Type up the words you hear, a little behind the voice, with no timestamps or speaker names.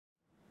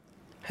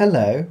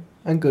Hello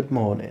and good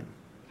morning.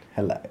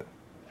 Hello.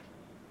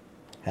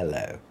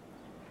 Hello.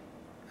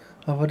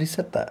 I've already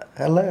said that.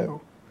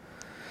 Hello.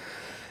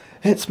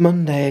 It's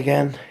Monday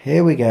again.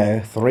 Here we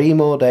go. 3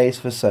 more days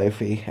for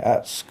Sophie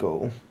at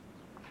school.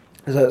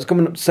 So it's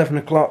coming up to 7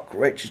 o'clock.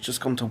 Rachel's just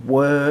gone to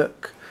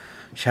work.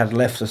 She had a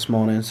lift this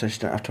morning so she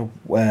didn't have to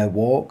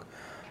walk.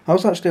 I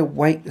was actually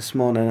awake this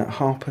morning at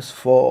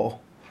 4:30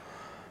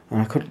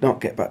 and I could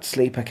not get back to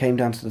sleep. I came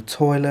down to the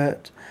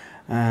toilet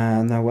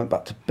and then I went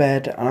back to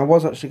bed, and I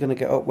was actually going to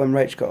get up when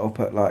Rach got up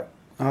at like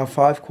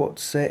 5,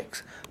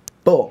 5:45,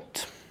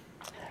 but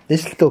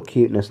this little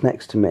cuteness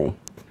next to me,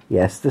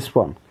 yes, this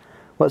one,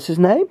 what's his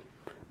name?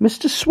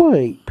 Mr.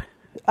 Sweep.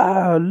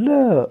 Oh,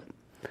 look.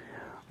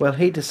 Well,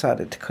 he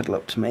decided to cuddle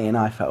up to me and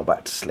I fell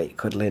back to sleep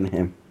cuddling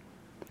him.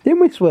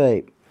 Didn't we,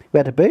 Sweep? We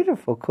had a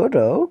beautiful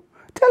cuddle.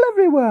 Tell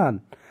everyone.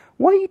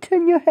 Why you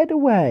turn your head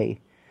away?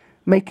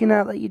 Making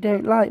out that you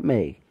don't like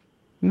me?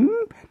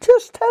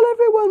 Just tell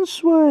everyone,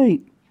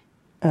 Sweet.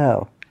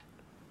 Oh.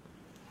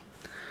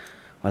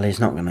 Well, he's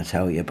not going to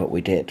tell you, but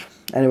we did.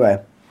 Anyway,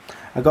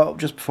 I got up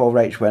just before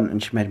Rach went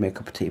and she made me a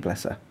cup of tea,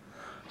 bless her.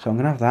 So I'm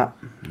going to have that,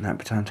 and that'll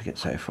be time to get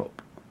Soph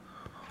up.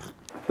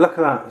 Look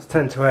at that, it's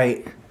 10 to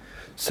 8.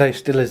 Soph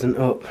still isn't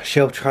up.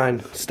 She'll try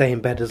and stay in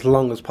bed as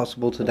long as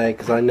possible today,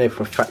 because I know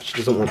for a fact she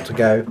doesn't want to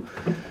go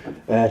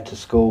to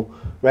school.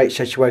 Rach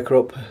said she woke her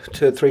up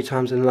 2 or 3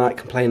 times in the night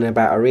complaining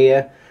about her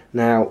ear.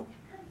 Now,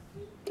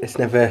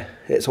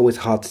 it's always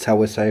hard to tell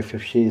with Soph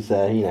if she's,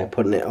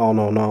 putting it on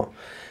or not.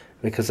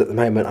 Because at the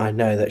moment I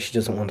know that she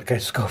doesn't want to go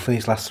to school for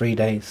these last 3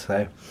 days.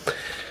 So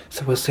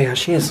we'll see how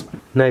she is.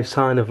 No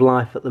sign of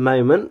life at the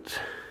moment.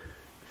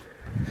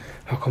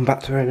 I'll come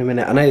back to her in a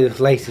minute. I know that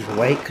Lacey's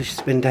awake because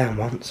she's been down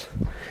once.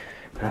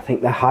 I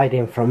think they're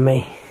hiding from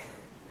me.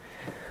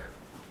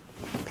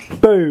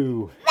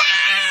 Boo!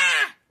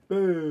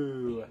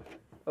 Boo!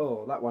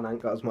 Oh, that one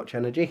ain't got as much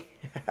energy.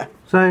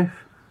 Soph,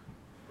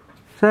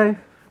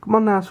 come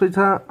on now,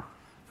 sweetheart.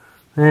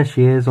 There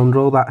she is, under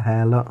all that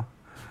hair, look.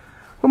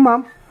 Come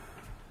on.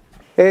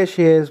 Here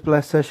she is,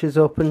 bless her, she's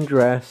up and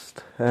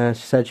dressed. She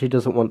said she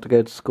doesn't want to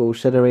go to school.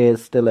 She said her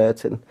ear's still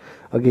hurting.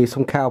 I'll give you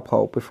some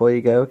Calpol before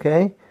you go,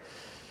 okay?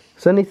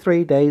 There's only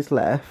 3 days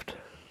left.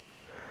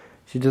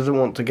 She doesn't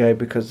want to go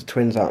because the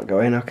twins aren't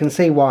going. I can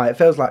see why. It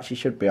feels like she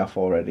should be off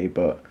already,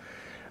 but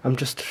can't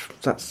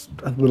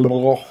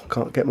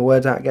get my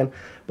words out again.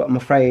 But I'm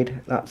afraid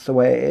that's the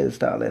way it is,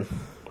 darling.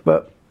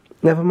 But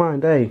never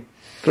mind, eh?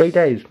 3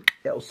 days.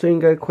 It'll soon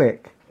go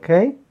quick,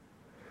 okay?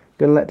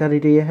 Gonna let Daddy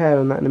do your hair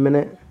on that in a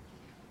minute?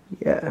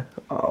 Yeah.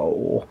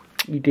 Oh,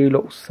 you do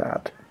look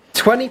sad.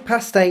 20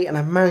 past 8 and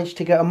I managed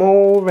to get them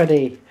all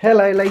ready.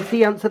 Hello,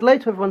 Lacey. Answered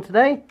late to everyone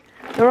today.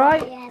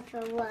 Alright? Yeah, for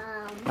a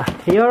while.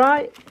 Are you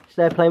alright? She's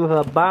there playing with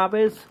her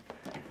Barbies.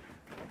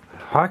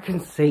 I can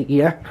see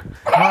you.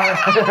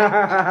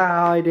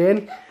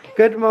 Hiding.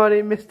 Good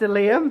morning, Mr.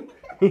 Liam.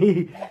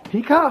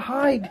 You can't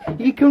hide.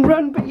 You can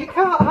run, but you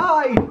can't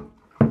hide.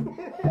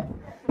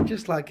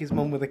 Just like his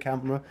mum with a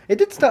camera. It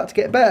did start to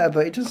get better,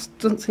 but it just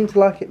doesn't seem to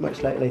like it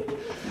much lately.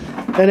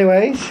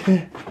 Anyways,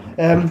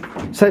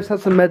 Soph's had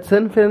some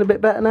medicine. Feeling a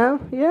bit better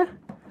now? Yeah?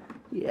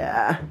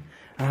 Yeah.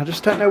 I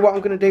just don't know what I'm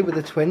going to do with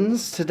the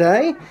twins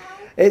today.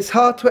 It's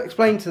hard to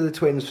explain to the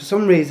twins. For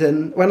some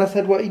reason, when I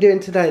said, what are you doing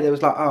today? They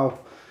was like, oh,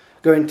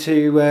 going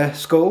to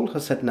school? I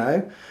said,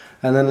 no.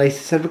 And then Lacey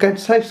said, we're going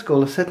to Soph's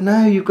school. I said,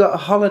 no, you've got a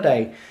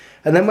holiday.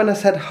 And then when I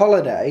said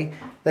holiday,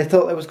 they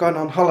thought they was going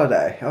on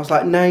holiday. I was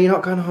like, no, you're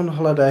not going on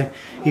holiday.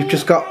 You've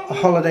just got a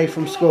holiday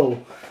from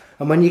school.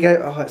 And when you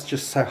go, oh, it's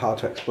just so hard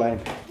to explain.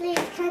 Please,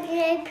 can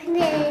you open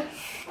this?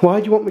 Why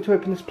do you want me to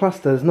open this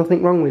plaster? There's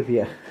nothing wrong with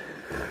you.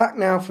 Back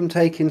now from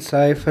taking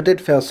Soph. I did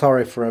feel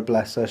sorry for her,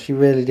 bless her. She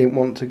really didn't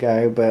want to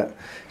go, but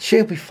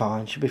she'll be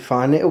fine. She'll be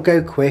fine. It'll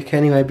go quick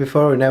anyway.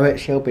 Before we know it,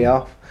 she'll be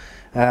off.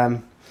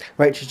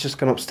 Rachel's just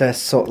gone upstairs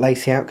to sort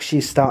Lacey out because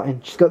she's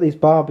got these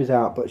Barbies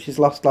out, but she's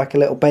lost like a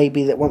little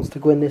baby that wants to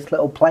go in this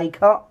little play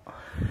cot.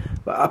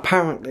 But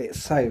apparently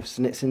it's Soph's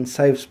and it's in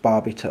Soph's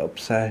Barbie tub,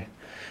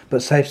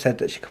 but Soph said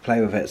that she could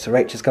play with it, so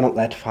Rachel's gone up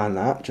there to find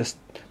that, just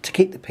to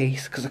keep the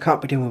peace, because I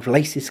can't be doing with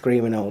Lacey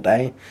screaming all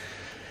day.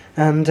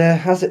 And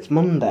as it's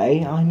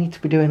Monday, I need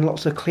to be doing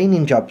lots of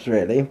cleaning jobs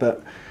really,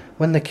 but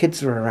when the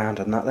kids are around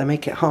and that, they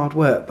make it hard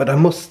work. But I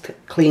must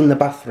clean the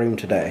bathroom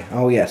today,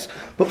 oh yes.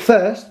 But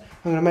first,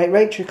 I'm going to make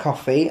Rachel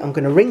coffee. I'm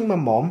going to ring my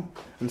mum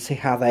and see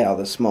how they are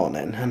this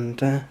morning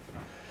and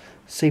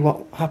see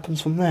what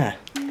happens from there.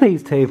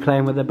 These two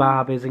playing with the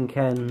Barbies and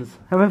Kens.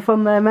 Having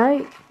fun there,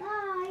 mate?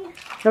 Bye.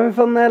 Having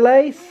fun there,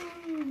 Lace?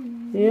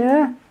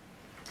 Yeah?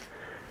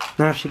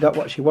 Now she got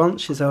what she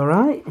wants, she's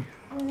alright.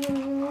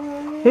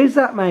 Who's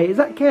that, mate? Is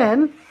that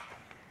Ken?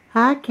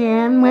 Hi,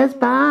 Ken. Where's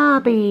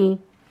Barbie?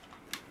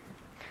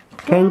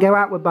 Ken, go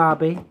out with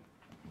Barbie.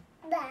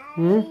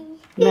 Bye.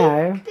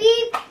 No.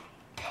 Beep.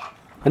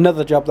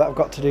 Another job that I've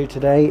got to do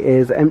today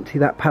is empty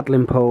that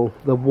paddling pool.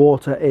 The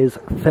water is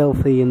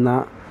filthy in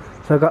that.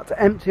 So I've got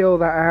to empty all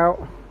that out,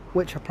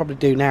 which I'll probably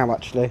do now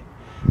actually.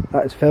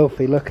 That is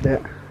filthy, look at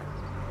it.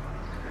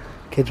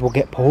 Kids will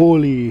get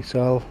poorly,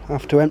 so I'll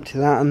have to empty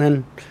that and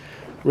then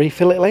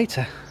refill it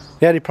later.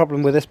 The only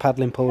problem with this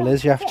paddling pool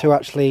is you have to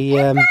actually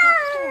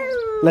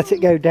let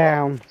it go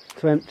down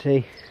to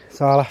empty,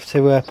 so I'll have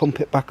to pump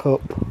it back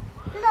up.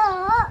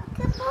 Look,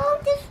 the pool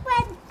just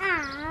went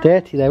out.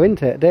 Dirty though,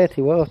 isn't it?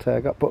 Dirty water. I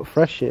got put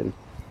fresh in.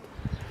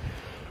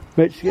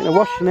 Rachel's getting a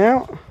washing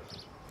out.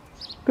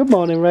 Good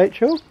morning,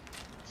 Rachel.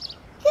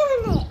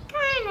 Can it?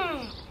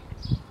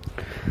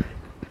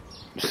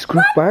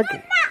 Scrub bag.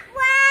 That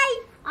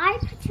way. I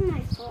put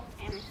my foot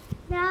in.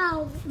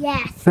 No.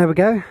 Yes. There we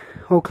go.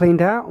 All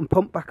cleaned out and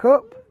pumped back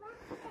up.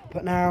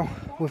 But now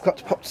we've got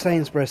to pop to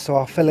Sainsbury's, so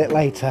I'll fill it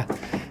later.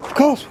 Of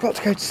course, we've got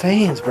to go to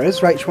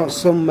Sainsbury's. Rachel wants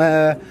some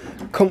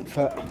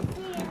comfort.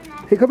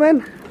 Here, come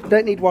in.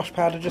 Don't need wash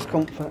powder, just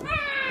comfort.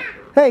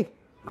 Hey,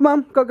 come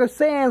on, got to go to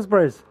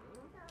Sainsbury's.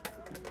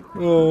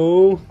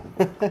 Oh.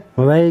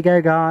 Well, there you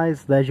go,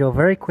 guys. There's your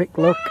very quick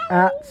look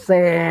at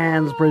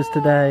Sainsbury's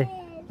today.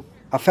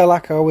 I feel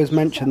like I always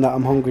mention that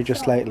I'm hungry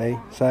just lately.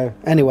 So,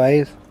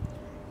 anyways,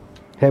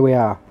 here we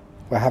are.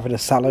 We're having a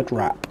salad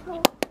wrap.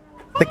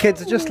 The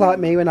kids are just like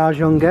me when I was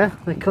younger.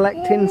 They're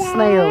collecting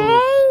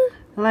snails.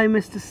 Hello,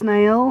 Mr.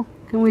 Snail.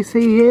 Can we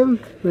see him?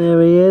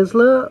 There he is,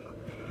 look.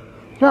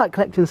 You like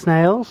collecting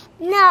snails?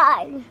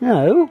 No.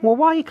 No? Well,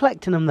 why are you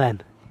collecting them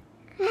then?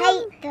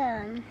 Hate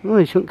them. Oh,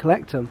 you shouldn't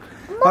collect them.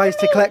 I used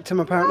to collect them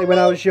apparently when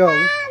I was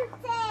young.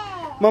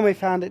 Mummy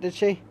found it, did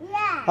she?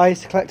 Yeah. I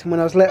used to collect them when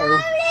I was little.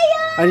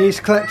 I used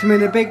to collect them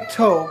in a big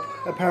tub,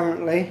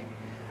 apparently.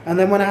 And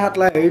then when I had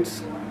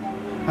loads,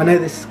 I know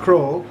this is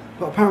cruel,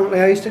 but apparently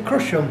I used to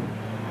crush them.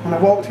 And I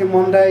walked in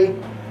one day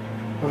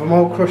with them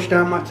all crushed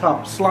down my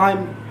top.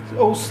 Slime,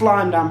 all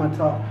slime down my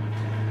top.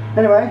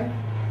 Anyway,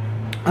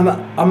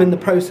 I'm in the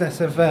process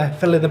of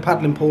filling the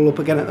paddling pool up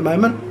again at the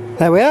moment.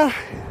 There we are,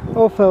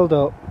 all filled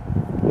up.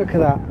 Look at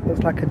that,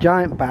 looks like a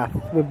giant bath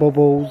with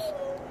bubbles.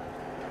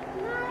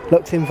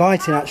 Looks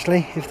inviting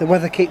actually. If the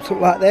weather keeps up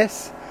like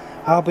this,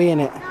 I'll be in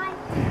it.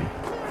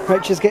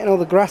 Rachel's getting all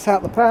the grass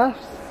out the path,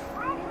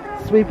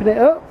 sweeping it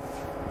up.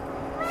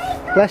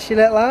 Bless you,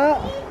 little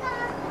heart.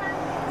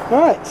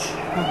 Right,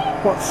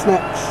 what's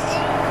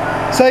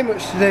next? So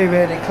much to do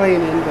really,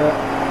 cleaning, but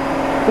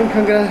I think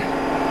I'm going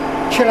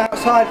to chill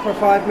outside for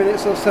 5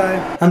 minutes or so.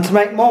 And to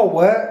make more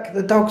work,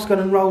 the dog's gone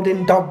and rolled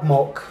in dog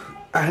muck.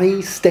 And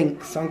he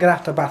stinks, so I'm going to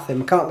have to bath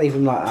him. I can't leave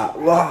him like that.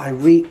 Wow, he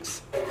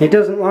reeks. He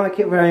doesn't like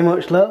it very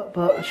much, look,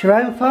 but it's your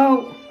own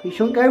fault. You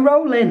shouldn't go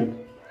rolling.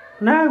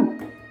 No.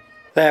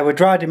 There, we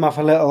dried him off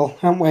a little,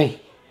 haven't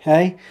we?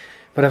 Hey?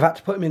 But I've had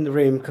to put him in the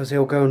room because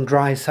he'll go and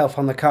dry himself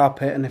on the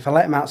carpet, and if I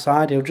let him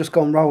outside, he'll just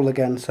go and roll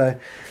again. So,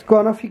 go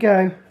on, off you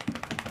go.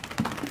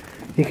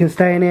 You can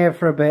stay in here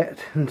for a bit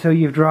until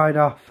you've dried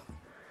off.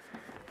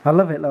 I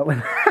love it, look.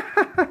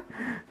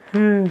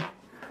 Oh,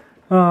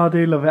 I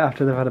do love it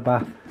after they've had a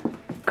bath.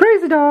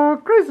 Crazy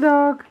dog, crazy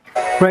dog.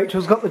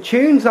 Rachel's got the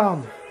tunes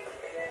on.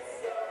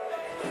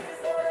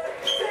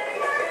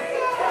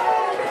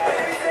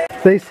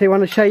 These two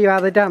want to show you how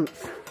they dance.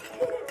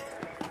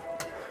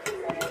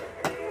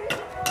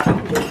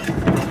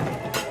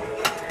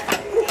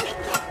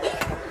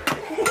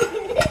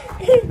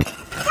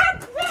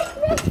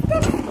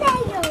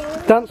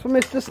 Dance for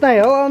Mr.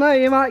 Snail? Oh no,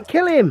 you might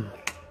kill him.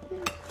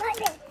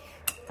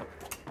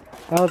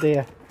 Oh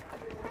dear.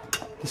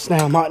 The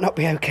snail might not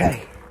be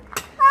okay.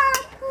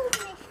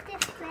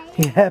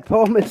 Yeah,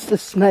 poor Mr.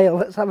 Snail.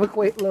 Let's have a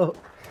quick look.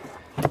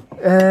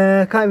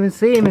 Can't even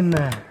see him in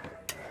there.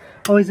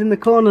 Oh, he's in the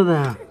corner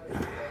there.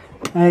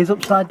 He's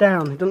upside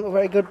down. He doesn't look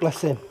very good,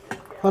 bless him.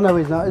 Oh no,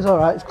 he's not. He's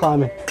alright, he's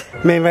climbing.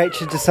 Me and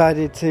Rachel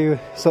decided to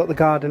sort the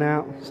garden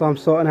out, so I'm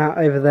sorting out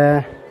over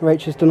there.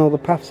 Rachel's done all the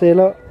paths here,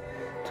 look.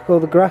 Took all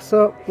the grass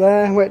up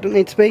there where it doesn't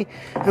need to be.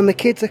 And the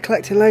kids are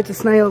collecting loads of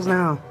snails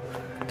now.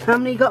 How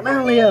many you got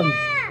now, Liam?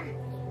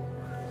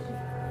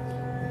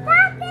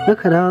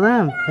 Look at all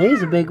them.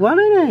 He's a big one,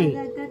 isn't he?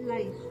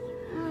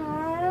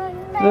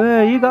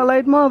 Oh, you got a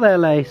load more there,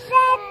 Lace?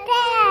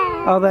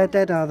 Oh, they're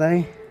dead, are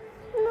they?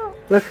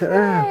 Look at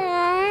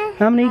that.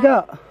 How many you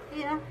got?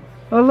 Yeah.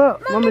 Oh,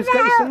 look, Mummy's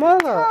got you some more,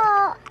 look.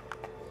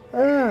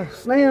 Oh,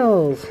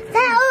 snails.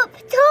 They're up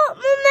top,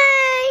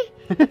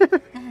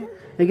 Mummy.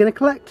 Are you going to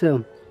collect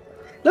them?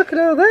 Look at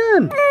all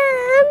them.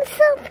 I'm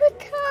super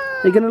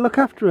tired. Are you going to look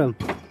after them?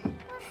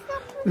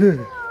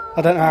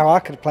 I don't know how I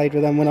could have played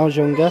with them when I was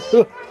younger.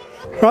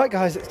 Right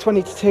guys, it's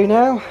 20 to 2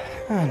 now,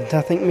 and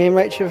I think me and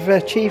Rachel have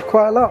achieved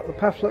quite a lot. The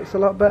path looks a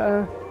lot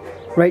better.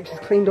 Rachel's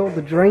cleaned all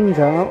the drains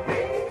out,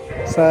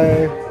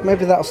 so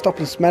maybe that'll stop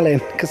them smelling,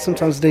 because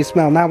sometimes they do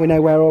smell. Now we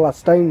know where all our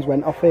stones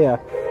went off here.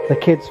 The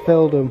kids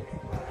filled them.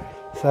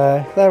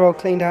 So they're all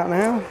cleaned out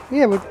now.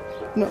 Yeah, we've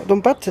not done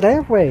bad today,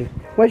 have we?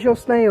 Where's your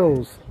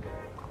snails?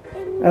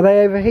 Are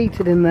they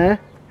overheated in there?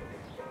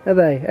 Are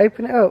they?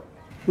 Open it up.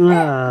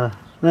 Ah,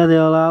 there they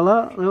all are,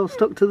 look. They're all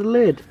stuck to the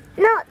lid.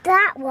 Not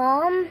that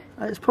one.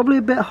 It's probably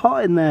a bit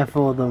hot in there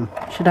for them.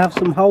 Should have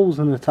some holes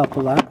in the top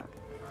of that.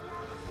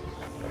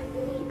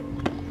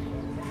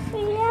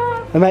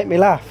 Yeah. They make me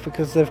laugh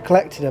because they've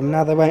collected them.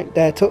 Now they won't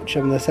dare touch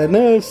them. They said,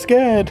 no, I'm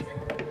scared.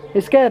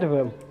 You're scared of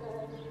them?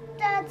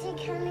 Daddy,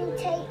 can you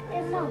take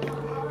them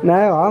off?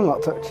 No, I'm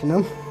not touching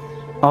them.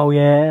 Oh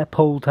yeah,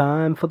 pool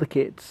time for the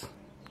kids.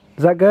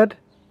 Is that good?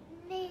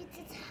 Need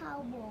a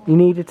towel. You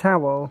need a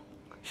towel.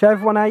 Show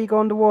everyone how you go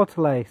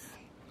underwater, Lace.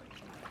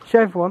 Show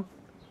everyone.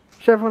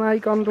 Show everyone how you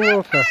go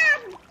underwater.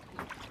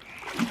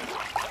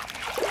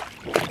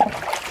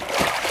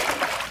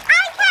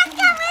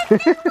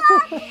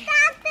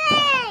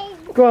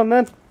 Go on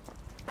then.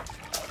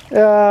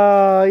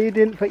 Oh, you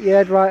didn't put your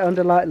head right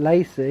under like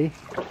Lacey.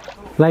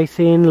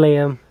 Lacey and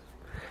Liam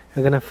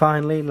are going to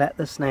finally let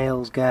the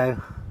snails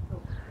go.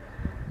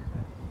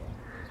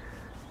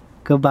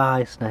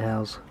 Goodbye,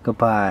 snails.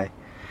 Goodbye.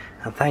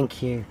 And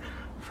thank you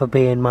for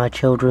being my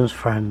children's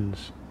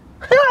friends.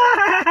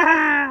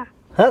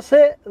 That's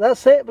it,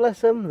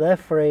 bless them. They're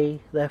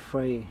free,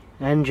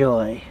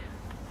 Enjoy.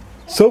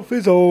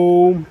 Sophie's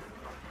home.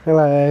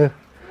 Hello.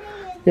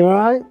 You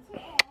alright?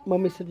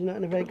 Mummy said you're not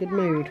in a very good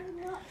mood.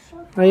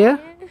 Are you?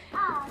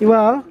 You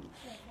are?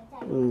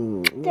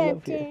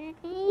 Love you.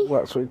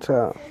 What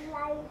sweetheart?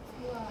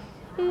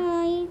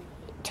 My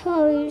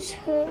toes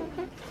hurt.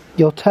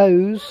 Your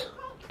toes?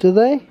 Do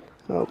they?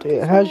 Oh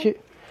dear. How's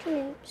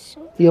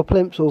your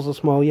plimsolls are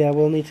small? Yeah,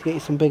 we'll need to get you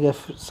some bigger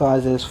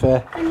sizes for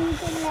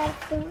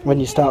when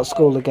you start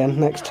school again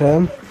next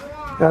term.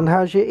 And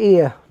how's your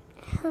ear?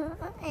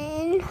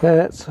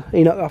 Hurts. Are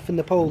you not off in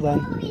the pool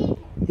then?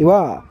 You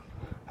are?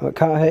 Oh, it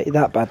can't hurt you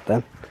that bad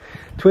then.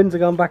 Twins are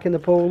gone back in the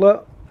pool,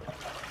 look.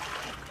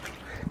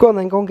 Go on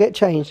then, go and get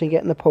changed and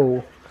get in the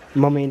pool.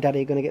 Mummy and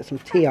Daddy are going to get some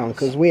tea on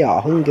because we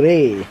are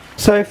hungry.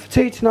 So for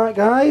tea tonight,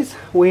 guys,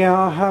 we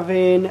are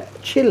having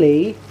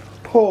chilli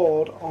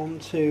poured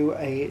onto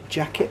a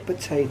jacket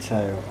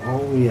potato.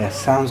 Oh yes,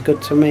 sounds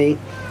good to me.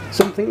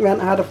 Something we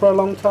haven't had for a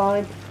long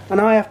time. And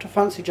I have to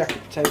fancy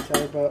jacket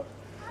potato, but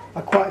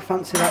I quite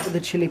fancy that with the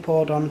chilli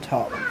poured on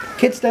top.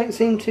 Kids don't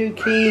seem too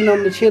keen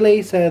on the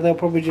chilli, so they'll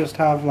probably just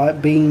have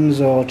like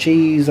beans or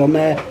cheese on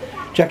their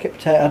jacket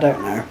potato. I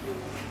don't know.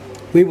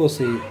 We will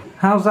see.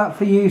 How's that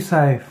for you,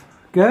 Soph?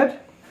 Good?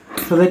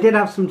 So they did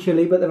have some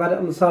chilli, but they've had it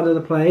on the side of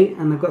the plate,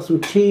 and they've got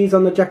some cheese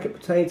on the jacket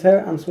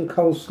potato and some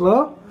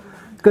coleslaw.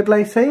 Good,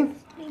 Lacey?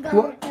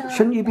 What,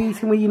 shouldn't you be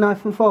eating with your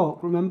knife and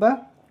fork, remember?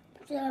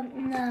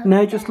 No.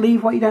 No, just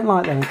leave what you don't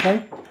like then,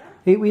 okay?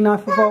 Eat with your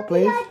knife and fork,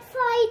 please. I'd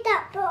tried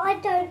that, but I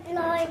don't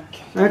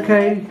like.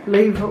 Okay,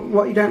 leave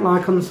what you don't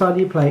like on the side of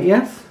your plate,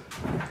 yes?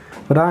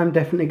 But I'm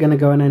definitely going to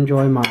go and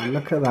enjoy mine.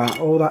 Look at that,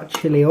 all that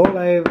chilli all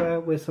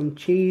over with some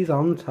cheese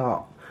on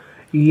top.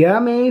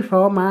 Yummy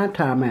for my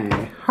tummy.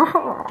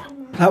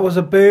 That was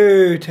a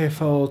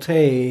beautiful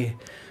tea.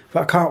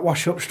 But I can't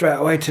wash up straight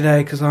away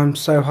today because I'm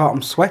so hot.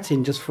 I'm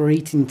sweating just for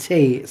eating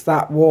tea. It's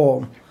that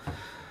warm. I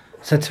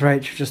said to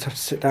Rachel, just have to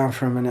sit down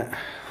for a minute.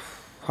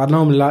 I'd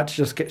normally like to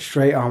just get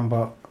straight on,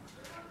 but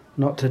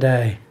not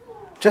today.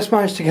 Just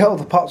managed to get all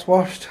the pots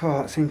washed.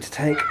 Oh, it seemed to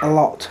take a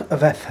lot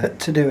of effort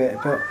to do it,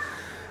 but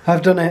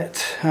I've done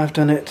it. I've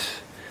done it.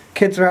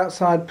 Kids are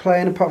outside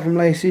playing, apart from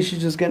Lacey. She's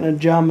just getting her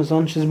pyjamas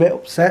on. She's a bit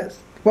upset.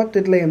 What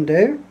did Liam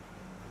do?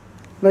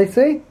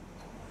 Lacey?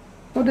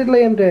 What did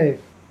Liam do?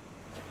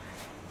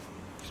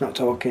 She's not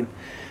talking.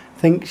 I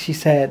think she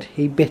said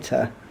he bit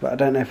her, but I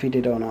don't know if he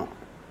did or not.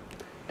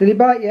 Did he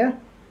bite you?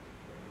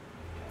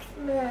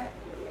 No.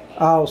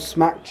 Oh,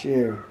 smacked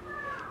you.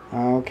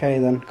 Okay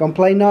then. Go and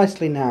play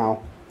nicely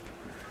now,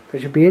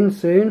 because you'll be in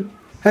soon.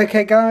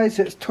 Okay guys,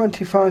 it's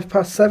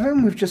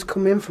 7:25. We've just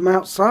come in from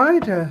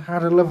outside.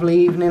 Had a lovely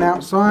evening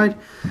outside.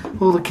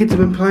 All the kids have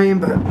been playing,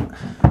 but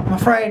I'm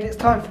afraid it's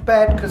time for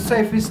bed because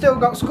Sophie's still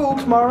got school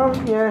tomorrow,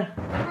 haven't you?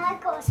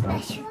 I've got a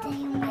special day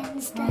on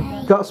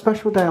Wednesday. Got a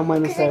special day on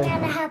Wednesday. Because we're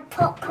going to have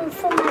popcorn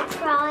for my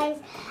prize.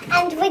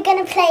 And we're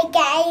going to play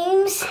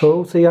games.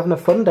 Cool, so you're having a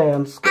fun day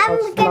on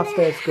last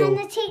day of school. And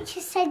the teacher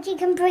said you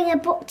can bring a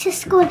book to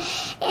school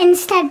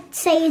instead,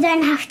 so you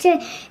don't have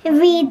to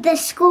read the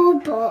school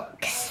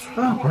books.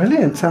 Oh,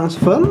 brilliant. Sounds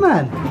fun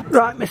then.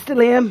 Right, Mr.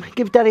 Liam,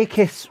 give Daddy a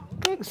kiss.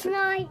 Good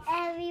night,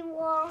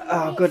 everyone.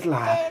 Oh, good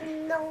lad.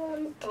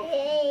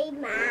 Naughty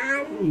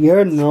man.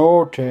 You're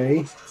naughty.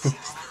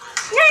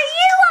 No,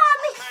 you are,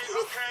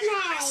 Mr.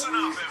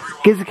 Snails.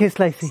 Give us a kiss,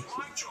 Lacey.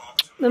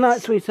 Good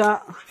night,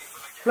 sweetheart.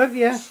 Love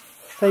you.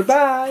 Say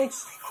bye.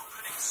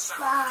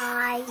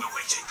 Bye.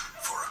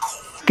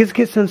 Give us a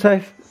kiss, then,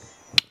 Safe.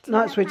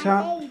 Night,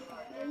 sweetheart.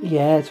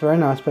 Yeah, it's very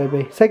nice,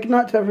 baby. Say good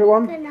night to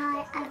everyone. Good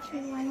night,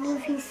 everyone.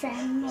 Love you so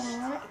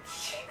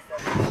much.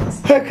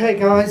 Okay,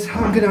 guys,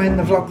 I'm going to end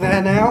the vlog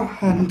there now,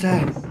 and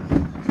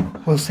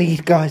we'll see you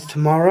guys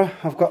tomorrow.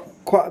 I've got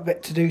quite a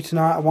bit to do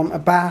tonight. I want a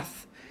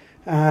bath,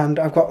 and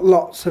I've got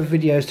lots of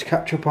videos to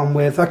catch up on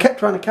with. I kept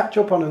trying to catch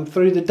up on them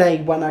through the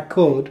day when I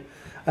could,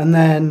 and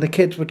then the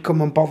kids would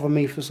come and bother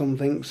me for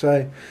something.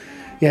 So,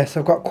 yes,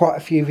 I've got quite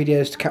a few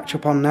videos to catch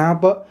up on now,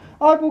 but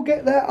I will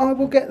get there, I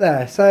will get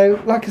there.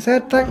 So, like I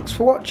said, thanks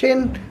for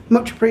watching.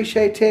 Much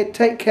appreciated.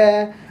 Take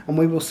care, and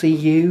we will see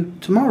you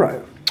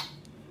tomorrow.